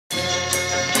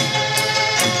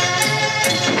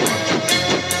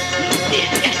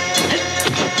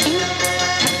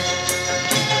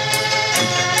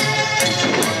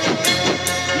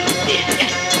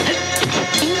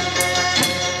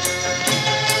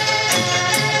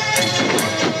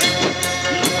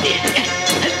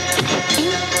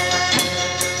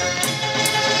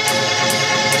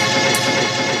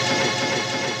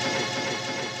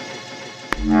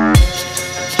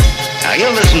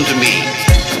listen to me.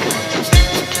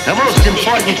 The most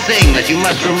important thing that you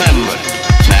must remember,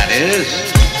 that is,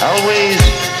 always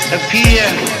appear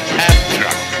half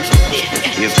drunk.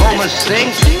 If almost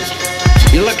sink,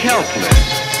 you look helpless.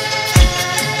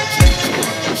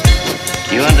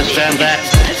 You understand that?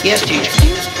 Yes, teacher.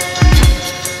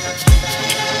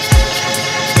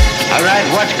 All right,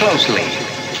 watch closely.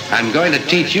 I'm going to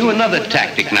teach you another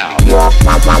tactic now.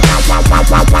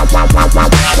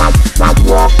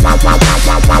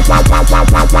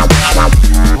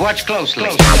 Watch closely.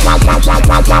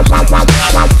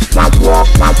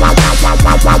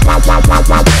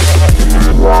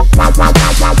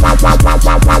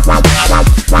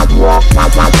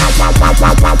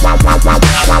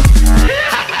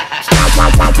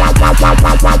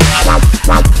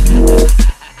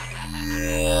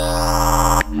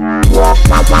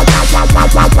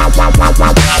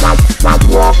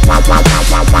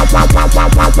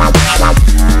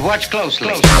 Watch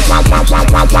closely.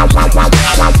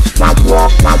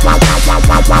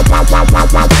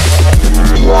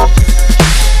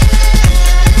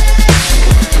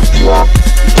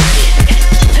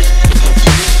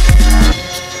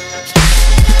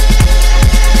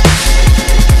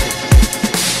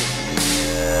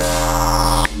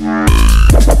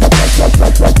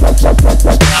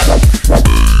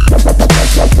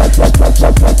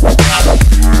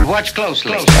 Watch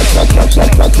closely.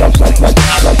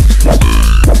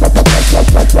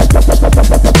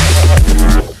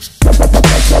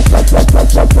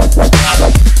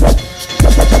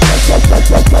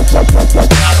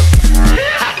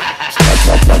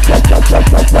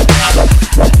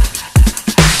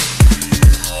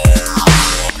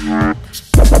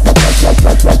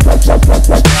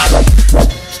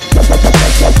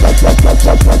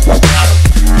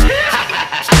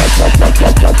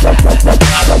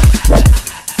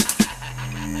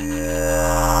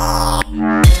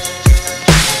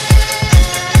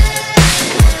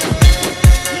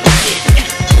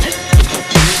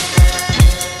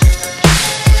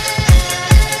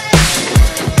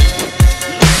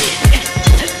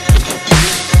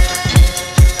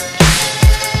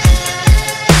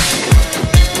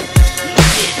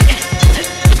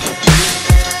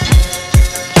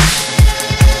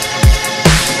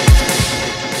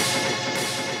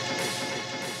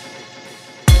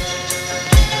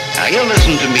 Now you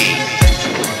listen to me.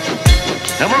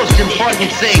 The most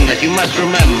important thing that you must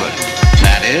remember,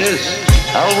 that is,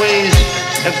 always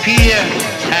appear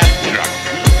half drunk.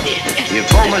 If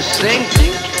almost sink,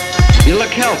 you look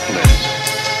helpless.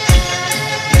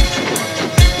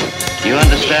 You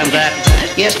understand that?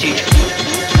 Yes, teacher.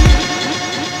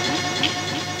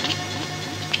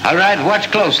 All right, watch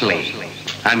closely.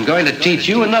 I'm going to teach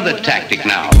you another tactic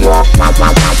now.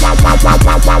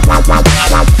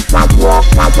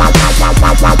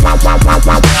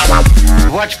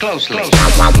 Watch closely.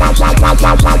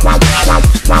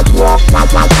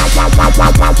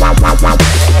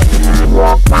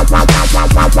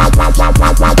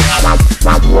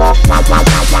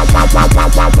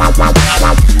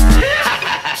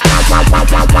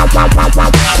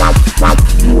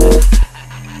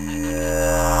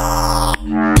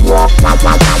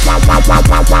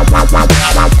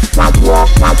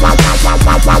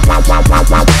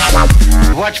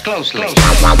 Watch closely.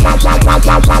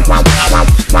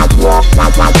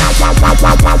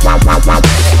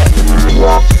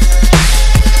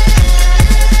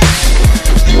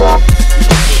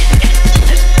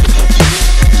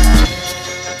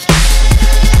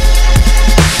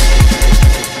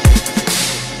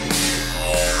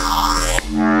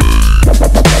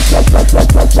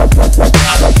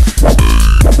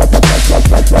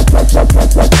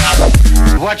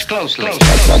 Watch closely.